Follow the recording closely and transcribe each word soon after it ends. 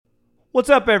What's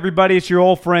up, everybody? It's your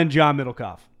old friend, John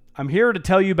Middlecoff. I'm here to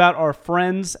tell you about our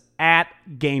friends at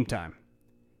Game Time.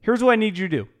 Here's what I need you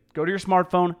to do. Go to your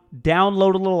smartphone,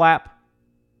 download a little app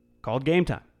called Game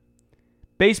Time.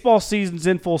 Baseball season's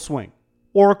in full swing.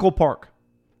 Oracle Park.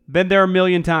 Been there a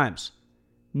million times.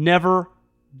 Never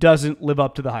doesn't live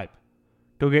up to the hype.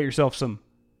 Go get yourself some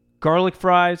garlic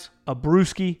fries, a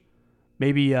brewski,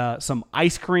 maybe some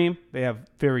ice cream. They have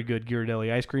very good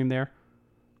Ghirardelli ice cream there.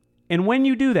 And when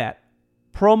you do that,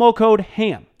 promo code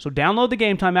HAM. So download the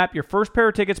Game Time app. Your first pair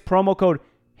of tickets, promo code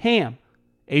HAM,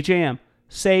 H-A-M,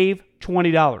 save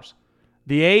 $20.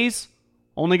 The A's,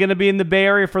 only going to be in the Bay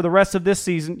Area for the rest of this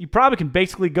season. You probably can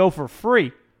basically go for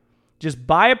free. Just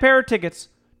buy a pair of tickets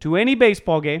to any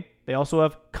baseball game. They also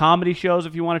have comedy shows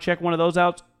if you want to check one of those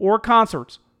out, or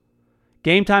concerts.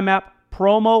 Game Time app,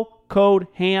 promo code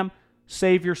HAM,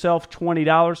 save yourself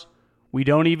 $20. We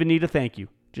don't even need a thank you.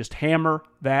 Just hammer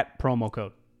that promo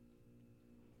code.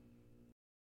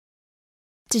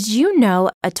 Did you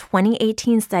know a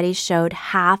 2018 study showed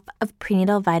half of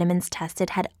prenatal vitamins tested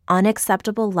had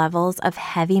unacceptable levels of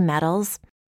heavy metals?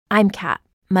 I'm Kat,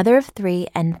 mother of 3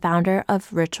 and founder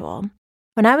of Ritual.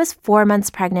 When I was 4 months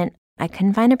pregnant, I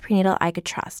couldn't find a prenatal I could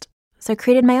trust, so I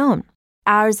created my own.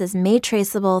 Ours is made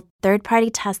traceable, third-party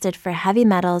tested for heavy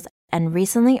metals, and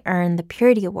recently earned the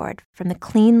Purity Award from the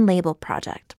Clean Label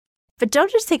Project. But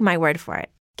don't just take my word for it.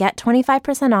 Get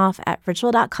 25% off at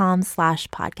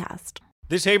ritual.com/podcast.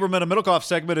 This Haberman and Middlecoff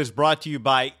segment is brought to you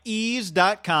by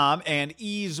Ease.com and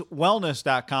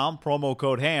EaseWellness.com, promo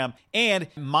code HAM, and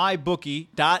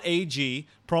MyBookie.ag,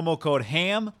 promo code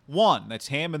HAM1. That's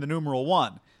HAM in the numeral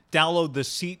 1. Download the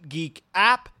SeatGeek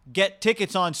app, get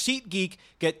tickets on SeatGeek,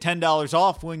 get $10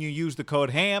 off when you use the code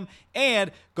HAM,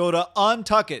 and go to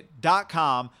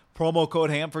Untuckit.com, promo code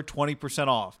HAM for 20%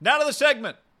 off. Now to the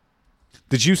segment.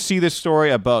 Did you see this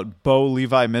story about Bo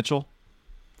Levi Mitchell?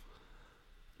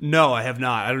 No, I have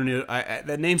not. I don't know.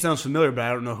 That name sounds familiar, but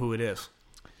I don't know who it is.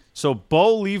 So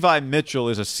Bo Levi Mitchell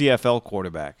is a CFL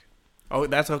quarterback. Oh,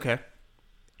 that's okay.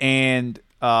 And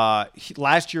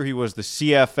last year he was the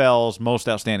CFL's most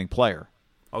outstanding player.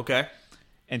 Okay.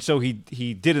 And so he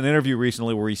did an interview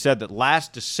recently where he said that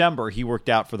last December he worked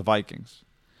out for the Vikings.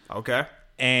 Okay.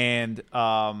 And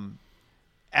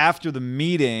after the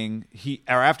meeting,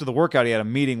 after the workout, he had a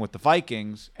meeting with the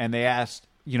Vikings, and they asked,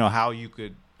 how you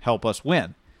could help us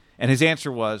win. And his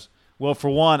answer was, well, for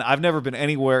one, I've never been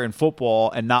anywhere in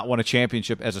football and not won a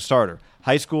championship as a starter.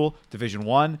 High school, Division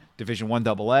I, Division I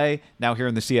AA, now here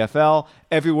in the CFL.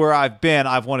 Everywhere I've been,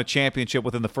 I've won a championship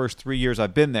within the first 3 years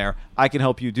I've been there. I can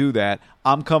help you do that.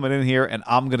 I'm coming in here, and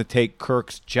I'm going to take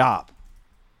Kirk's job.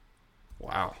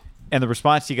 Wow. And the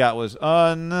response he got was,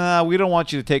 nah, we don't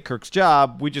want you to take Kirk's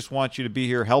job. We just want you to be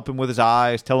here, help him with his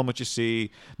eyes, tell him what you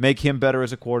see, make him better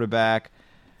as a quarterback.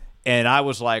 And I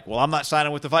was like, well, I'm not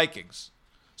signing with the Vikings.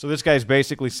 So this guy's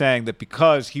basically saying that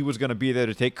because he was going to be there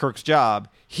to take Kirk's job,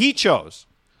 he chose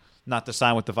not to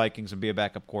sign with the Vikings and be a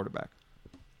backup quarterback.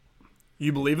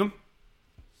 You believe him?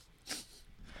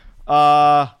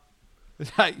 Well,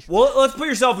 let's put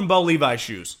yourself in Bo Levi's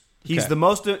shoes. He's the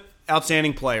most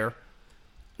outstanding player.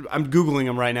 I'm Googling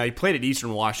him right now. He played at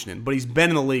Eastern Washington, but he's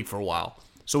been in the league for a while.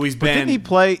 So he's been... Didn't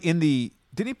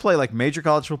he play like major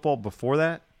college football before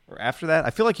that? Or after that?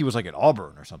 I feel like he was like at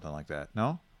Auburn or something like that.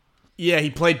 No? Yeah, he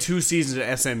played 2 seasons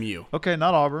at SMU. Okay,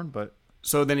 not Auburn, but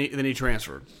so then he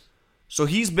transferred. So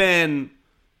he's won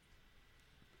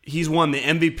the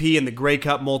MVP and the Grey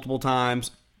Cup multiple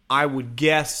times. I would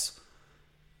guess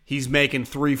he's making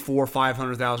 $300,000,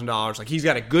 $400,000, $500,000. Like, he's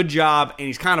got a good job and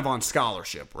he's kind of on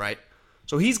scholarship, right?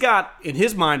 So he's got in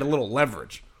his mind a little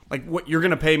leverage. Like, what you're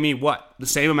going to pay me the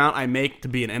same amount I make to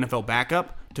be an NFL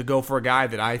backup to go for a guy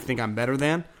that I think I'm better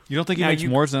than? You don't think he makes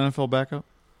more as an NFL backup?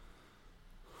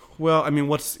 Well, I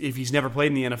mean, if he's never played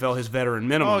in the NFL, his veteran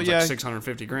minimum is like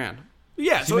 $650,000.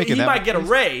 Yeah, so he might get a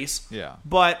raise. Yeah,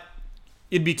 but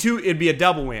it'd be a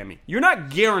double whammy. You're not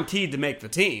guaranteed to make the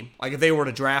team. Like, if they were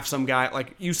to draft some guy,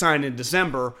 like you signed in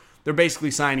December, they're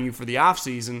basically signing you for the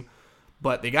offseason.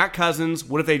 But they got Cousins.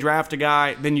 What if they draft a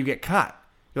guy, then you get cut?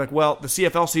 You're like, well, the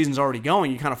CFL season's already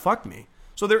going. You kind of fucked me.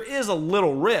 So there is a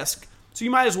little risk. So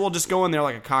you might as well just go in there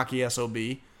like a cocky SOB.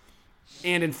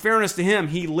 And in fairness to him,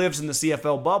 he lives in the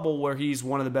CFL bubble where he's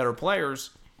one of the better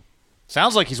players.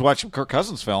 Sounds like he's watching Kirk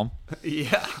Cousins film.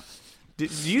 Yeah. Do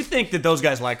you think that those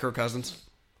guys like Kirk Cousins?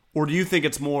 Or do you think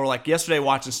it's more like yesterday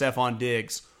watching Stephon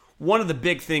Diggs, one of the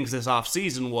big things this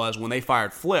offseason was when they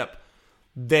fired Flip,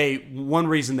 one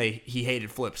reason he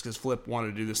hated Flip is because Flip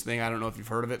wanted to do this thing. I don't know if you've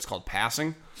heard of it. It's called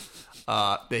passing.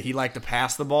 that he liked to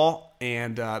pass the ball.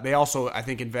 And they also, I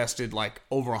think, invested like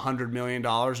over $100 million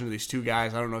into these two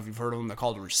guys. I don't know if you've heard of them. They're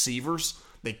called receivers.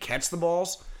 They catch the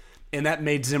balls. And that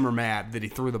made Zimmer mad that he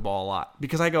threw the ball a lot.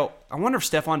 Because I wonder if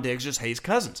Stephon Diggs just hates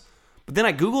Cousins. But then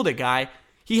I Googled it, guy.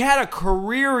 He had a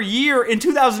career year in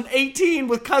 2018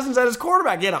 with Cousins as his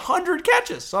quarterback. He had 100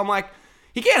 catches. So I'm like,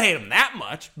 he can't hate him that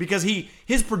much because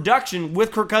his production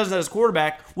with Kirk Cousins as his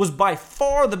quarterback was by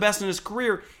far the best in his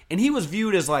career. And he was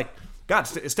viewed as like, God,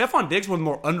 Stephon Diggs, one of the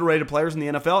more underrated players in the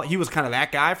NFL. He was kind of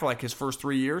that guy for like his first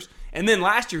 3 years. And then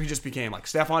last year he just became like,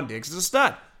 Stephon Diggs is a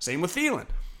stud. Same with Thielen.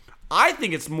 I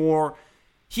think it's more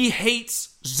he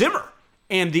hates Zimmer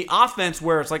and the offense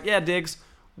where it's like, yeah, Diggs,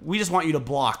 we just want you to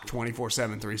block 24/7,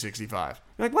 365.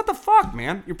 You're like, what the fuck,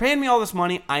 man? You're paying me all this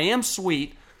money. I am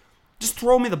sweet. Just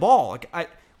throw me the ball. Like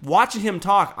watching him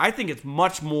talk, I think it's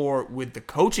much more with the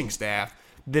coaching staff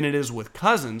than it is with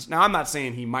Cousins. Now, I'm not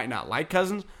saying he might not like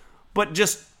Cousins, but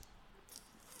just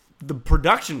the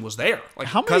production was there. Like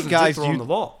how many Cousins guys throwing the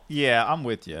ball? Yeah, I'm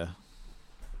with you.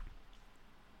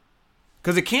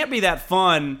 Because it can't be that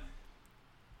fun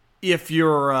if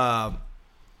you're,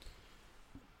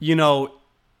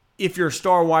 if you're a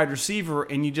star wide receiver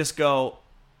and you just go,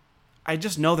 I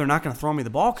just know they're not going to throw me the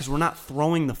ball because we're not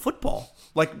throwing the football.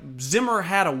 Like Zimmer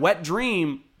had a wet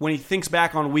dream when he thinks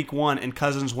back on week 1 and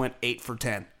Cousins went 8 for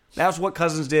 10. That's what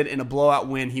Cousins did in a blowout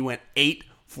win. He went 8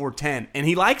 for 10, and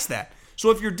he likes that. So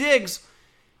if you're Diggs,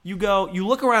 you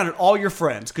look around at all your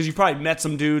friends because you probably met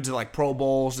some dudes at like Pro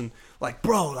Bowls and like,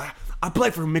 bro, I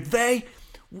played for McVay.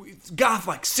 We got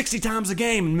like 60 times a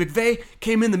game, and McVay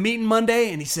came in the meeting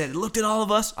Monday, and he said, he looked at all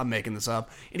of us. I'm making this up.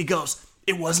 And he goes,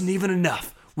 it wasn't even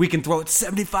enough. We can throw it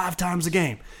 75 times a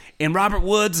game. And Robert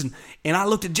Woods, and I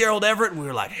looked at Gerald Everett, and we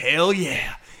were like, hell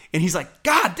yeah. And he's like,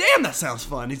 God damn, that sounds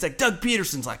fun. He's like, Doug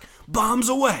Peterson's like, bombs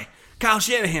away. Kyle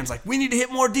Shanahan's like, we need to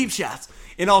hit more deep shots.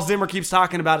 And all Zimmer keeps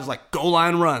talking about is like goal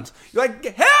line runs. You're like,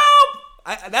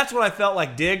 help! That's what I felt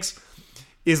like Diggs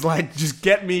is like, just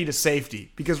get me to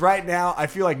safety. Because right now, I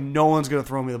feel like no one's going to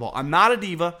throw me the ball. I'm not a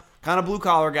diva, kind of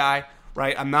blue-collar guy,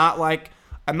 right? I'm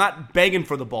not begging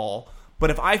for the ball. But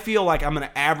if I feel like I'm going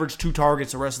to average 2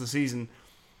 targets the rest of the season,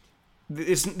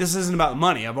 this isn't about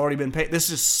money. I've already been paid. This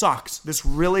just sucks. This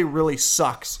really, really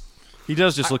sucks. He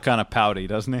does just look kind of pouty,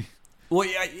 doesn't he? Well,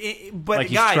 yeah, but like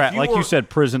he's guy, trapped. Like you said,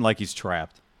 prison, like he's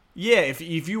trapped. Yeah, if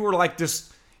you were like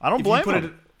this, I don't blame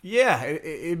him.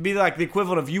 It'd be like the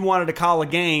equivalent of you wanted to call a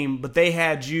game, but they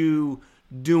had you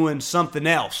doing something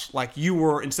else. Like you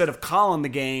were, instead of calling the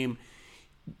game,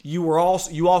 you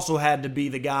also had to be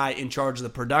the guy in charge of the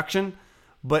production.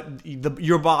 But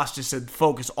your boss just said,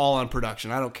 focus all on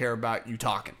production. I don't care about you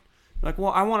talking. You're like,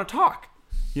 well, I want to talk,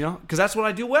 because that's what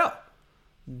I do well.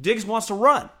 Diggs wants to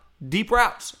run deep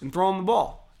routes and throw him the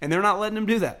ball, and they're not letting him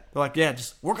do that. They're like, yeah,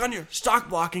 just work on your stock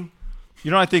blocking.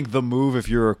 I think the move, if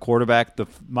you're a quarterback,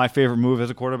 my favorite move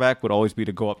as a quarterback would always be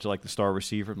to go up to like the star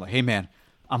receiver and like, hey man,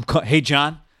 hey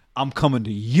John, I'm coming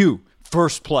to you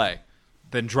first play.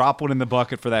 Then drop one in the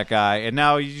bucket for that guy, and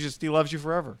now he loves you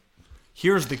forever.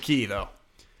 Here's the key though,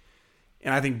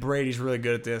 and I think Brady's really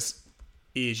good at this,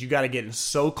 is you got to get in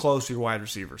so close to your wide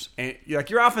receivers. And like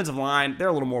your offensive line, they're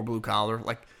a little more blue collar.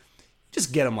 Like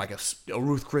just get them like a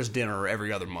Ruth Chris dinner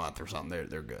every other month or something.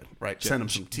 They're good, right? Send them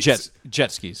some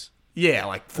jet skis. Yeah,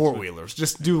 like 4-wheelers.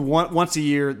 Just do once a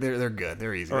year. They're good.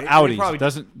 They're easy. Or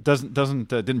Audis.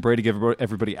 Didn't Brady give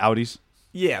everybody Audis?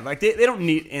 Yeah, like they don't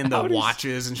need the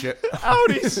watches and shit.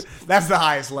 Audis. That's the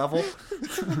highest level.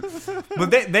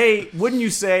 But they wouldn't you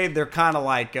say they're kind of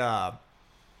like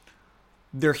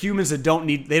they're humans that don't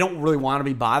really want to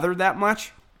be bothered that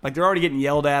much. Like they're already getting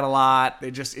yelled at a lot.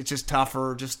 It's just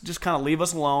tougher. Just kind of leave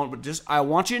us alone. But I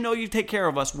want you to know you take care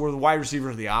of us. Where the wide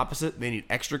receivers are the opposite. They need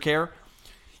extra care.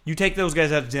 You take those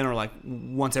guys out to dinner like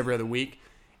once every other week,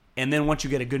 and then once you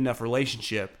get a good enough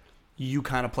relationship, you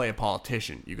kind of play a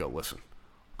politician. You go, listen,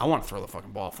 I want to throw the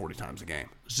fucking ball 40 times a game.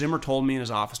 Zimmer told me in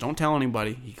his office, don't tell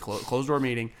anybody. He closed our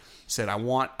meeting, said,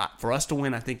 for us to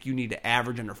win, I think you need to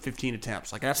average under 15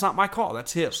 attempts. Like, that's not my call.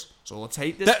 That's his. So let's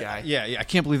hate this guy. Yeah, I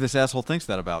can't believe this asshole thinks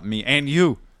that about me and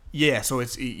you. Yeah, so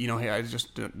it's, hey,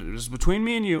 it's between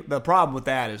me and you. The problem with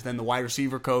that is then the wide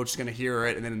receiver coach is going to hear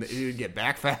it, and then it would get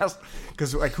back fast.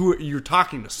 Because, like, you're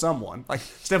talking to someone. Like,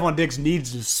 Stephon Diggs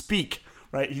needs to speak,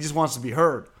 right? He just wants to be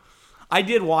heard. I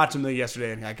did watch him, though,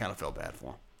 yesterday, and I kind of felt bad for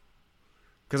him.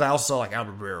 Because I also saw, like,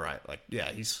 Albert Breer, right? Like, yeah,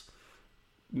 he's...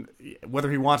 Whether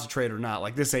he wants to trade or not,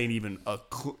 like, this ain't even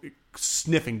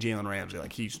sniffing Jalen Ramsey.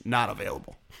 Like, he's not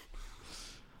available.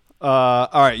 All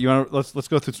right, let's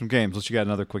go through some games. Let's you got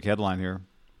another quick headline here.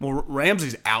 Well,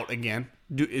 Ramsey's out again.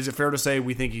 Is it fair to say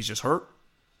we think he's just hurt?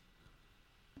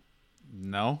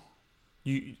 No.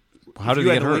 How did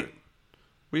he get hurt?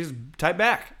 We just type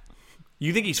back.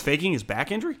 You think he's faking his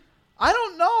back injury? I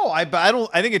don't know. I don't.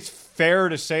 I think it's fair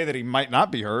to say that he might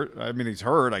not be hurt. I mean, he's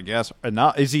hurt, I guess.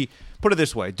 Not, is he? Put it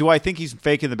this way: do I think he's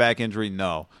faking the back injury?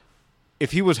 No.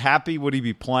 If he was happy, would he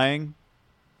be playing?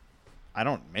 I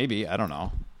don't. Maybe. I don't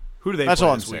know. Who do they? That's play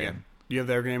all I'm this saying. weekend? Do you have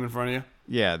their game in front of you?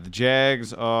 Yeah, the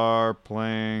Jags are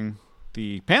playing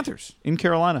the Panthers in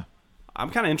Carolina. I'm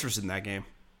kind of interested in that game.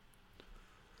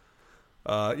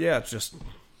 Yeah, it's just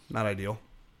not ideal.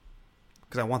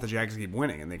 Because I want the Jags to keep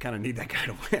winning, and they kind of need that guy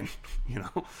to win. You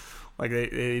know, like they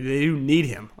do need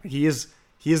him. Like he is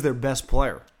their best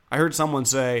player. I heard someone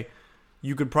say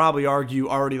you could probably argue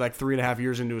already like 3.5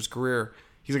 years into his career,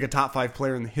 he's like a top 5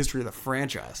 player in the history of the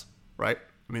franchise. Right?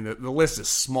 I mean, the list is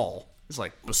small. It's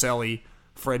like Boselli,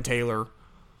 Fred Taylor,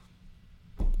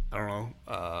 I don't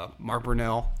know, Mark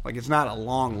Brunell. Like it's not a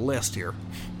long list here.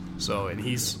 So, and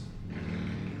he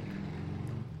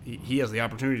has the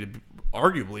opportunity to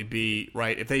arguably be,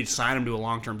 right, if they sign him to a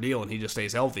long-term deal and he just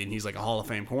stays healthy and he's like a Hall of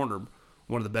Fame corner,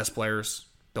 one of the best players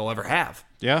they'll ever have.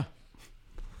 Yeah.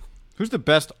 Who's the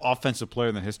best offensive player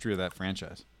in the history of that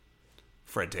franchise?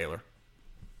 Fred Taylor.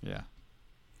 Yeah.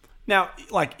 Now,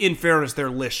 like, in fairness, their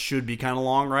list should be kind of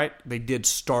long, right? They did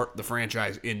start the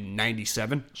franchise in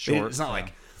 97. Sure. It's not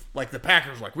like the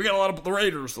Packers, like, we got a lot of the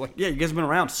Raiders. Like, yeah, you guys have been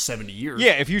around 70 years.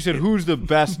 Yeah, if you said who's the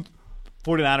best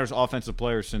 49ers offensive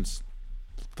player since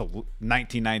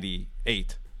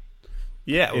 1998,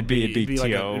 yeah, it'd be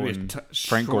T.O. and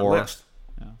Frank Gore. List.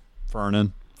 Yeah.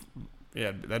 Vernon.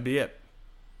 Yeah, that'd be it.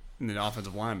 And then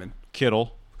offensive lineman.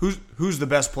 Kittle. Who's the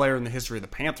best player in the history of the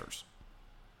Panthers?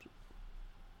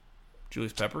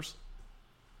 Julius Peppers?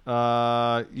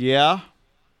 Yeah.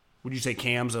 Would you say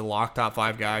Cam's a lock top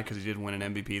 5 guy because he did win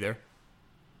an MVP there?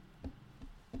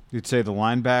 You'd say the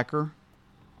linebacker.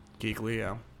 Kuechly,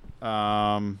 yeah.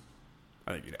 I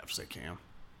think you'd have to say Cam.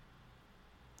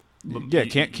 Yeah,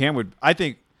 Cam would. I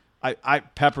think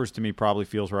Peppers to me probably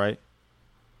feels right.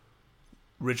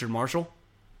 Richard Marshall?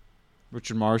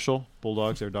 Richard Marshall,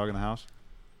 Bulldogs, their dog in the house.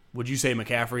 Would you say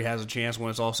McCaffrey has a chance when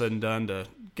it's all said and done to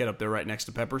get up there right next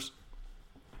to Peppers?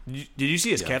 Did you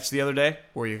see his catch the other day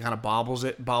where he kind of bobbles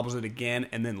it again,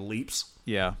 and then leaps?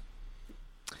 Yeah.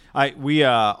 We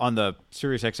on the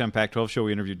Sirius XM Pac-12 show,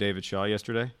 we interviewed David Shaw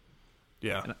yesterday.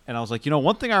 Yeah. And I was like,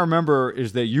 one thing I remember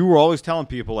is that you were always telling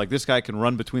people, like, this guy can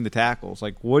run between the tackles.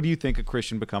 Like, what do you think of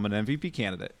Christian becoming an MVP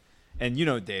candidate? And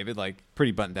David, like,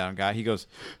 pretty buttoned-down guy, he goes,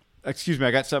 excuse me,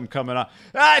 I got something coming up.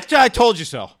 I told you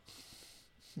so.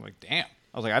 I'm like, damn.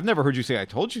 I was like, I've never heard you say I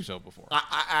told you so before.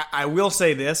 I will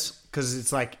say this, because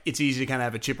it's like, it's easy to kind of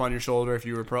have a chip on your shoulder if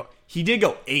you were pro. He did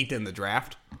go 8th in the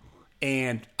draft.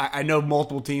 And I know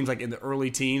multiple teams, like in the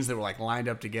early teens, that were like lined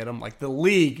up to get him. Like the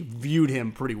league viewed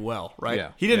him pretty well, right?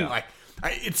 Yeah. He didn't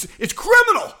it's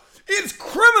criminal. It's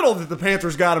criminal that the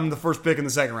Panthers got him the first pick in the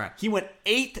second round. He went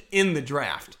 8th in the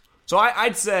draft. So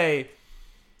I'd say,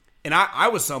 and I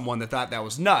was someone that thought that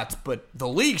was nuts, but the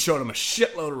league showed him a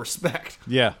shitload of respect.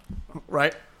 Yeah.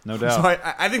 Right? No doubt.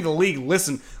 So I think the league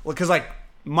listened, because like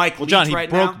Mike Leach John, he right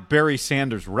broke now, Barry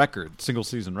Sanders' single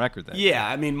season record. Yeah,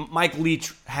 I mean, Mike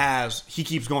Leach he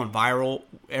keeps going viral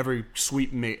every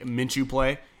sweet Minshew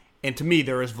play, and to me,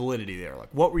 there is validity there. Like,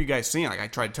 what were you guys seeing? Like, I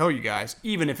tried to tell you guys,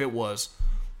 even if it was,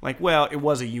 like, well, it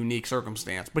was a unique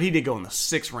circumstance, but he did go in the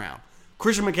 6th round.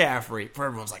 Christian McCaffrey, for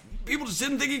everyone's like, people just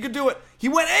didn't think he could do it. He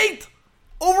went 8th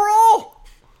overall.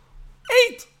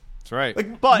 8th. That's right.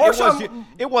 Like, but Marshawn,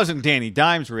 it wasn't Danny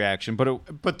Dimes' reaction,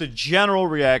 but the general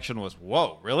reaction was,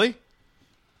 whoa, really?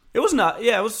 it was not.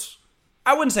 Yeah, it was.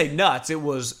 I wouldn't say nuts. It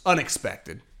was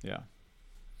unexpected. Yeah.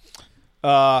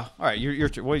 All right.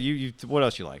 What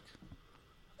else you like?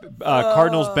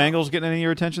 Cardinals Bengals getting any of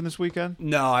your attention this weekend?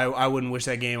 No, I wouldn't wish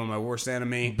that game on my worst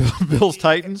enemy. Bills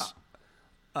Titans.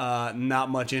 Not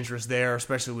much interest there,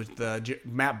 especially with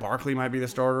Matt Barkley might be the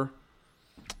starter.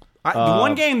 The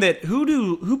one game that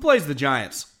who plays the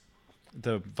Giants?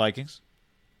 The Vikings.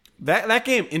 That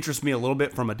game interests me a little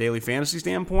bit from a daily fantasy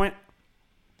standpoint.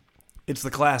 It's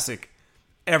the classic.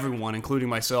 Everyone, including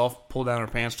myself, pulled down our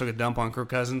pants, took a dump on Kirk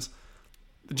Cousins.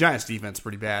 The Giants' defense is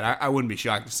pretty bad. I wouldn't be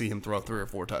shocked to see him throw 3 or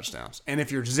 4 touchdowns. And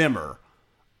if you're Zimmer,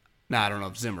 I don't know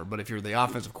if Zimmer, but if you're the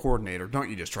offensive coordinator, don't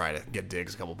you just try to get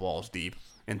Diggs a couple balls deep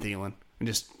and Thielen? And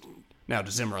just, now,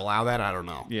 does Zimmer allow that? I don't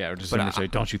know. Yeah, or does Zimmer say,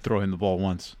 don't you throw him the ball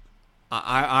once?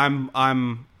 I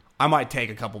might take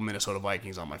a couple Minnesota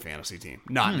Vikings on my fantasy team,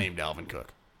 not named Dalvin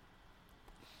Cook.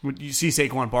 You see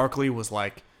Saquon Barkley was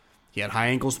like, he had high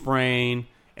ankle sprain,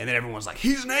 and then everyone's like,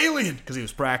 he's an alien because he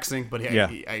was practicing, but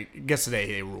I guess today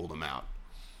they ruled him out.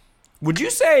 Would you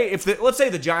say, let's say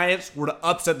the Giants were to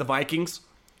upset the Vikings,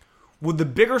 Would the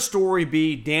bigger story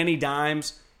be Danny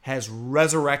Dimes has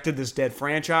resurrected this dead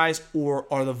franchise, or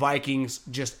are the Vikings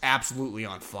just absolutely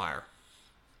on fire?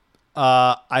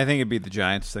 I think it'd be the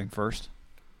Giants thing first.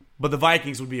 But the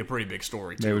Vikings would be a pretty big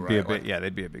story too. They would be a right? big,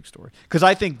 they'd be a big story. Because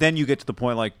I think then you get to the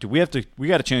point like, we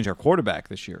got to change our quarterback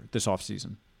this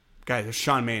offseason. Guys, there's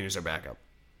Sean Mannion as their backup.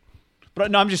 But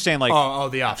no, I'm just saying like,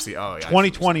 the offseason. Oh yeah,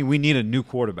 2020, we need a new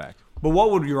quarterback. But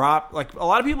what would your like? A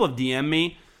lot of people have DM'd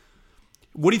me.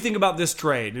 What do you think about this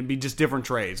trade? It'd be just different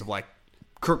trades of like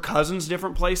Kirk Cousins,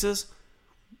 different places.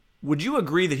 Would you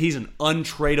agree that he's an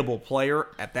untradeable player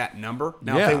at that number?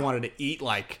 Now, if they wanted to eat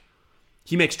like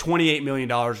he makes $28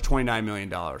 million or $29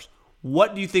 million,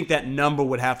 what do you think that number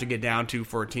would have to get down to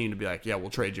for a team to be like, yeah, we'll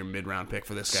trade your mid-round pick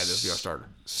for this guy to be our starter?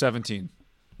 17.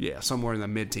 Yeah, somewhere in the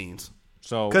mid-teens.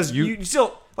 So because you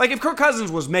still like if Kirk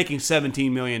Cousins was making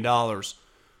 $17 million,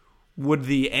 would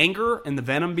the anger and the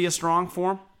venom be as strong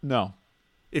for him? No.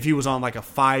 If he was on like a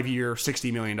 5-year,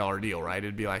 $60 million deal, right?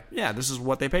 It'd be like, yeah, this is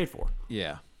what they paid for.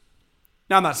 Yeah.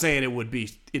 Now, I'm not saying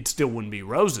it still wouldn't be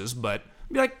roses, but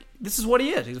it'd be like, this is what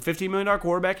he is. He's a $15 million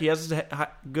quarterback. He has his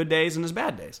good days and his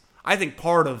bad days. I think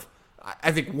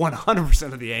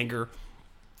 100% of the anger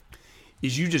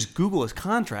is you just Google his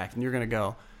contract and you're going to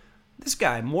go, this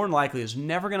guy more than likely is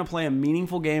never going to play a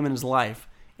meaningful game in his life.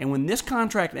 And when this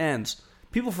contract ends,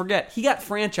 people forget he got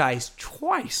franchised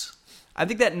twice. I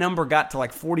think that number got to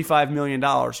like $45 million.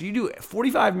 So you do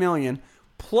 $45 million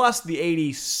plus the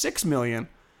 $86 million.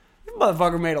 This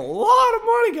motherfucker made a lot of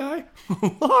money, guy.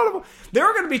 A lot of money. There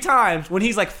are going to be times when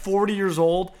he's like 40 years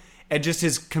old and just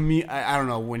his I don't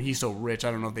know, when he's so rich,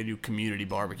 I don't know if they do community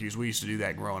barbecues. We used to do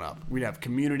that growing up. We'd have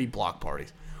community block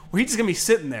parties where he's just going to be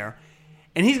sitting there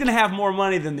and he's going to have more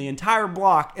money than the entire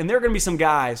block. And there are going to be some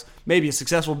guys, maybe a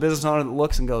successful business owner that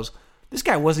looks and goes, this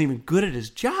guy wasn't even good at his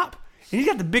job. And he's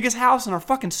got the biggest house in our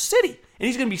fucking city. And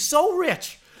he's going to be so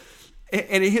rich.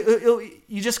 And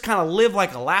you just kind of live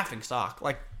like a laughing stock.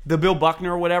 Like the Bill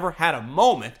Buckner or whatever had a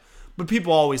moment. But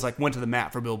people always like went to the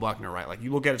mat for Bill Buckner, right? Like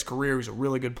you look at his career, he's a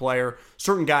really good player.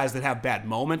 Certain guys that have bad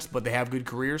moments, but they have good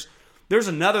careers. There's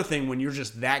another thing when you're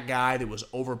just that guy that was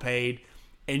overpaid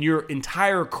and your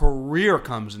entire career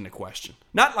comes into question.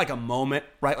 Not like a moment,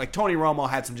 right? Like Tony Romo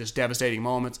had some just devastating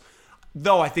moments.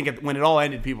 Though I think when it all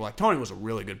ended, people were like, Tony was a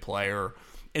really good player.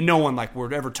 And no one, like,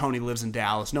 wherever Tony lives in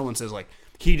Dallas, no one says, like,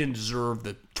 he didn't deserve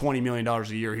the $20 million a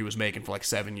year he was making for, like,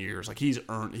 7 years. Like,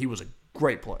 he was a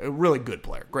great player, a really good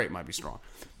player. Great might be strong.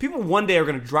 People one day are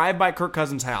going to drive by Kirk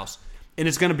Cousins' house, and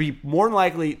it's going to be more than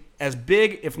likely as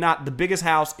big, if not the biggest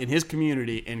house in his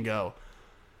community, and go,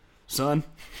 son,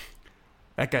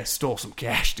 that guy stole some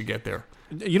cash to get there.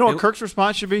 You know what Kirk's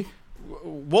response should be?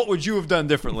 What would you have done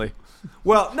differently?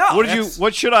 Well, no.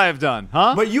 What should I have done?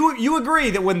 Huh? But you agree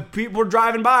that when people were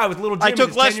driving by with little Jimmy, I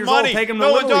took less money.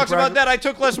 No one talks about that. I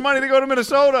took less money to go to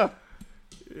Minnesota.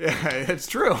 Yeah, it's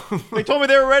true. They told me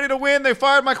they were ready to win. They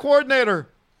fired my coordinator.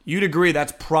 You'd agree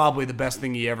that's probably the best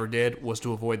thing he ever did was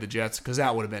to avoid the Jets, because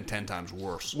that would have been 10 times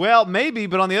worse. Well, maybe,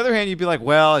 but on the other hand, you'd be like,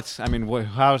 well, he's on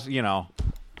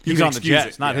the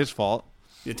Jets. Not his fault.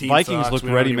 Vikings looked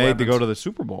ready-made to go to the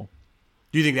Super Bowl.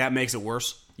 Do you think that makes it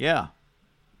worse? Yeah.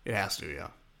 It has to, yeah.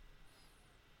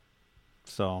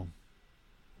 So.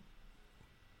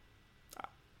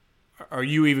 Are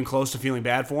you even close to feeling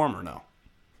bad for him or no?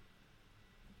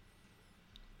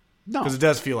 No. Because it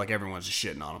does feel like everyone's just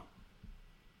shitting on him.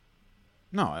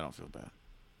 No, I don't feel bad.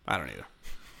 I don't either.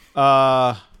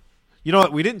 You know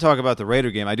what? We didn't talk about the Raider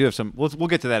game. I do have some. We'll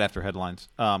get to that after headlines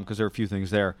because there are a few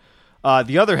things there.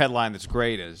 The other headline that's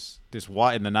great is this,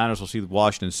 and the Niners will see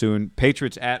Washington soon.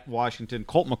 Patriots at Washington.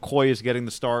 Colt McCoy is getting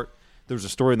the start. There was a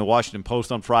story in the Washington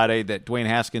Post on Friday that Dwayne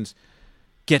Haskins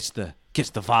gets the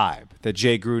vibe that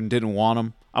Jay Gruden didn't want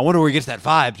him. I wonder where he gets that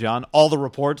vibe, John. All the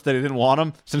reports that he didn't want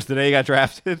him since the day he got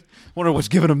drafted. I wonder what's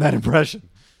giving him that impression.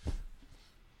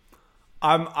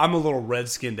 I'm a little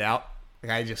red-skinned out.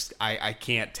 Like I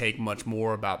can't take much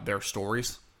more about their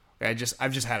stories. I've just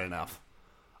had enough.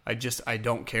 I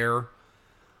don't care.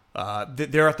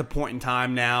 They're at the point in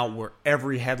time now where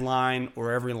every headline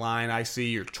or every line I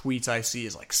see or tweets I see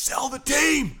is like, sell the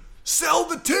team! Sell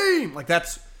the team! Like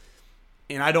that's...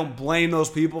 And I don't blame those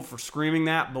people for screaming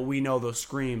that, but we know those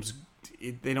screams,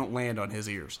 they don't land on his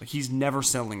ears. Like he's never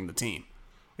selling the team.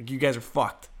 Like you guys are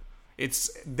fucked. It's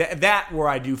that where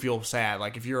I do feel sad.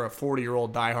 Like if you're a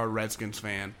 40-year-old diehard Redskins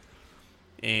fan,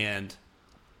 and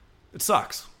it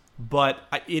sucks. But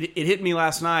it hit me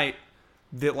last night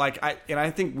that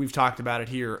I think we've talked about it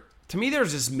here. To me,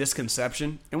 there's this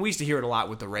misconception, and we used to hear it a lot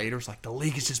with the Raiders. Like the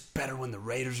league is just better when the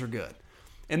Raiders are good.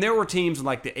 And there were teams in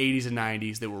like the 80s and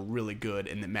 90s that were really good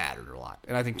and that mattered a lot.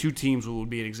 And I think two teams would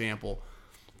be an example.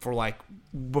 for like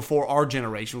before our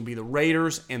generation would be the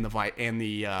Raiders and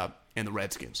the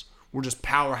Redskins. We're just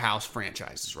powerhouse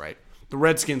franchises, right? The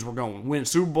Redskins were going win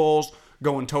Super Bowls,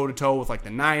 going toe to toe with like the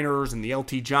Niners and the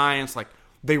LT Giants. Like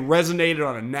they resonated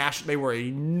on a national. They were an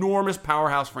enormous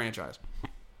powerhouse franchise.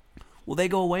 Well, they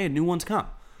go away and new ones come.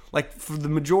 Like for the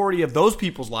majority of those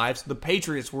people's lives, the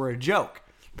Patriots were a joke.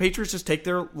 Patriots just take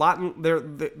their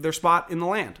their spot in the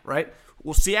land, right?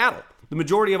 Well, Seattle. The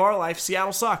majority of our life,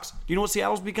 Seattle sucks. Do you know what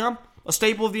Seattle's become? A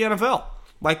staple of the NFL,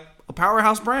 like a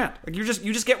powerhouse brand. Like you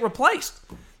just get replaced.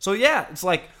 So yeah, it's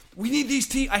like we need these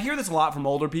teams. I hear this a lot from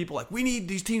older people. Like we need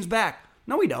these teams back.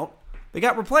 No, we don't. They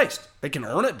got replaced. They can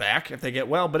earn it back if they get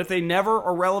well, but if they never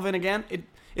are relevant again,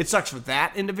 it sucks for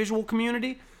that individual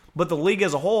community. But the league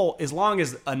as a whole, as long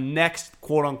as a next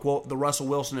quote unquote the Russell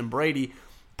Wilson and Brady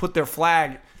put their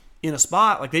flag in a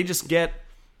spot, like they get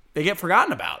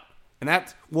forgotten about. And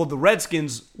the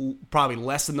Redskins probably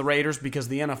less than the Raiders because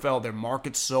the NFL, their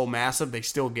market's so massive, they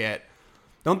still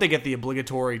don't they get the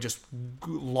obligatory just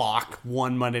lock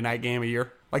one Monday night game a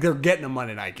year? Like they're getting a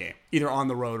Monday night game, either on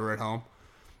the road or at home,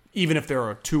 even if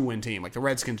they're a 2-win team. Like the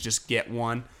Redskins just get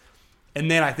one. And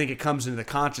then I think it comes into the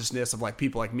consciousness of like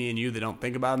people like me and you that don't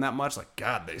think about them that much. Like,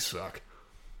 God, they suck.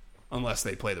 Unless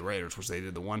they play the Raiders, which they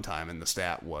did the one time, and the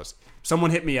stat was someone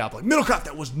hit me up like, Middlecoff,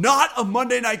 that was not a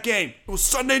Monday night game. It was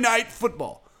Sunday night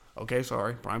football. Okay,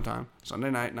 sorry, prime time, Sunday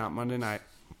night, not Monday night.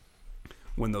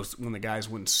 When the guys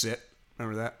wouldn't sit,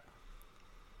 remember that?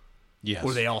 Yes.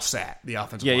 Or they all sat. The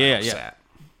offensive line all sat.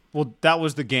 Well, that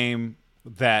was the game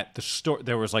that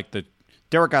there was like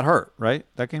Derek got hurt, right?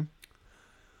 That game.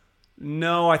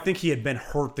 No, I think he had been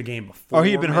hurt the game before. Oh,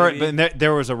 he had been hurt, but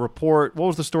there was a report. What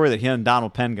was the story that he and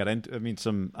Donald Penn got into? I mean,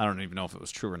 I don't even know if it was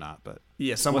true or not, but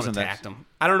yeah, someone attacked him.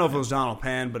 I don't know if it was Donald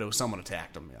Penn, but it was someone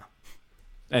attacked him.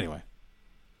 Yeah. Anyway,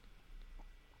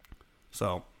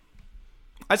 so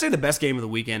I'd say the best game of the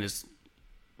weekend is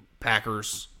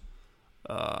Packers,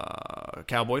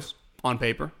 Cowboys on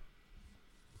paper.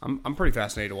 I'm pretty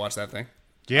fascinated to watch that thing.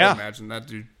 Yeah, I imagine that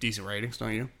do decent ratings,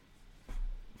 don't you?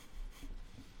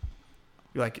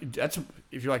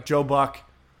 If you're like Joe Buck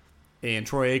and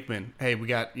Troy Aikman, hey, we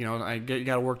got you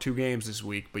got to work 2 games this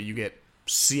week, but you get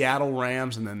Seattle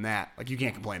Rams and then that. Like you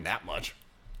can't complain that much.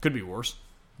 Could be worse.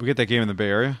 We get that game in the Bay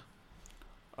Area.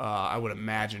 I would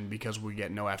imagine because we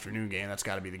get no afternoon game, that's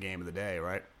got to be the game of the day,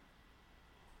 right?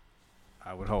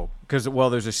 I would hope because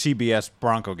there's a CBS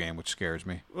Bronco game which scares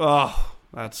me. Oh,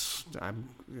 yeah.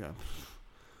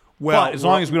 Well, but as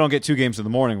long as we don't get 2 games in the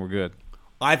morning, we're good.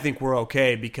 I think we're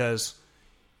okay because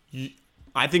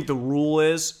I think the rule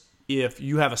is if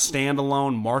you have a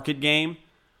standalone market game,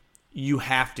 you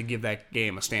have to give that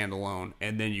game a standalone,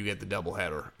 and then you get the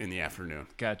doubleheader in the afternoon.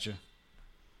 Gotcha.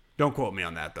 Don't quote me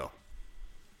on that, though.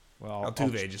 Well,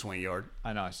 Altuve just went yard.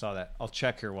 I know, I saw that. I'll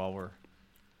check here while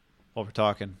we're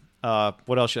talking.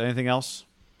 What else? Anything else?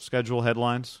 Schedule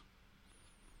headlines?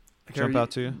 Jump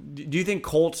out to you? Do you think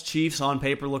Colts Chiefs on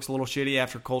paper looks a little shitty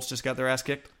after Colts just got their ass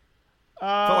kicked?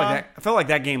 I felt like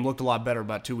that game looked a lot better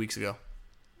about 2 weeks ago.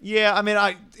 Yeah, I mean,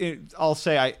 I'll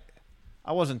say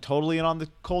I wasn't totally in on the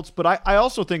Colts, but I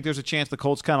also think there's a chance the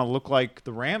Colts kind of look like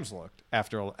the Rams looked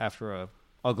after a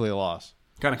ugly loss.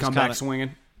 Kind of come back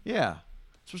swinging. Yeah,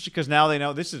 especially because now they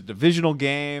know this is a divisional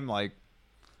game. Like,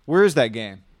 where is that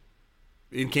game?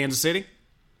 In Kansas City?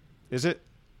 Is it?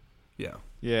 Yeah.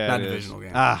 Yeah, not a divisional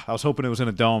game. I was hoping it was in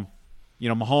a dome.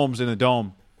 Mahomes in a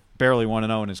dome, barely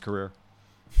 1-0 in his career.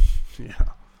 Yeah,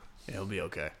 it'll be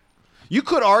okay. You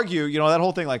could argue, that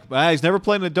whole thing, like, he's never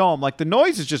played in a dome. Like, the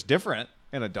noise is just different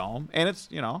in a dome, and it's,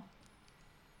 I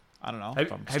don't know.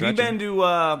 Have you been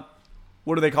to,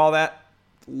 what do they call that?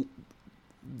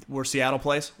 Where Seattle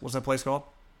plays? What's that place called?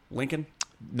 Lincoln?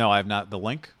 No, I have not. The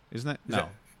Link, isn't it? No.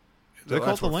 Do they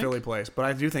call it the Link? Philly plays, but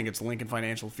I do think it's Lincoln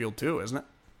Financial Field too, isn't it?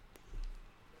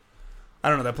 I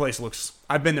don't know. That place looks...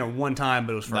 I've been there one time,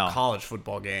 but it was for a college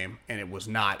football game, and it was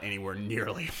not anywhere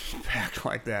nearly packed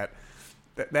like that.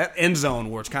 That end zone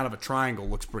where it's kind of a triangle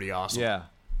looks pretty awesome. Yeah.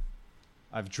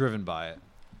 I've driven by it.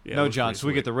 Yeah, no, John. So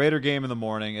we get the Raider game in the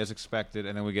morning as expected,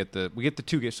 and then we get the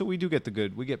 2 games. So we do get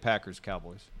we get Packers,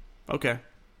 Cowboys. Okay.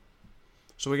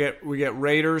 So we get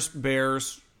Raiders,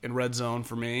 Bears, and Red Zone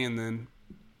for me, and then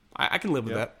I can live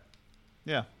with that.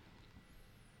 Yeah.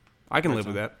 I can live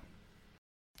with that.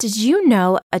 Did you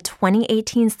know a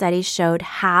 2018 study showed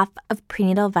half of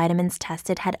prenatal vitamins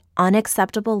tested had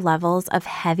unacceptable levels of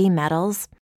heavy metals?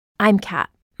 I'm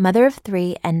Kat, mother of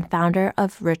 3 and founder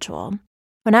of Ritual.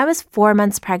 When I was 4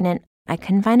 months pregnant, I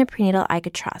couldn't find a prenatal I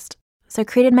could trust, so I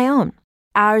created my own.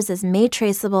 Ours is made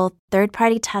traceable,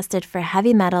 third-party tested for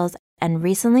heavy metals, and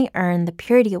recently earned the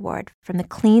Purity Award from the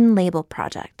Clean Label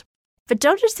Project. But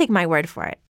don't just take my word for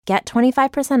it. Get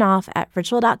 25% off at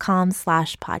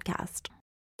ritual.com/podcast.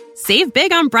 Save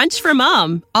big on brunch for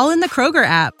mom, all in the Kroger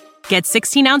app. Get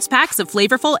 16-ounce packs of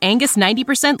flavorful Angus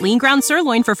 90% lean ground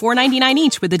sirloin for $4.99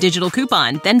 each with a digital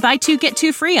coupon. Then buy 2, get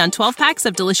 2 free on 12 packs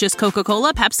of delicious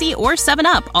Coca-Cola, Pepsi, or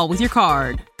 7-Up, all with your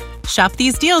card. Shop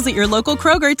these deals at your local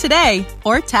Kroger today,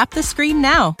 or tap the screen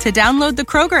now to download the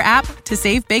Kroger app to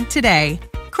save big today.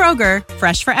 Kroger,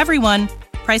 fresh for everyone.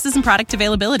 Prices and product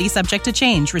availability subject to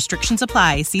change. Restrictions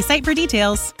apply. See site for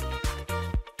details.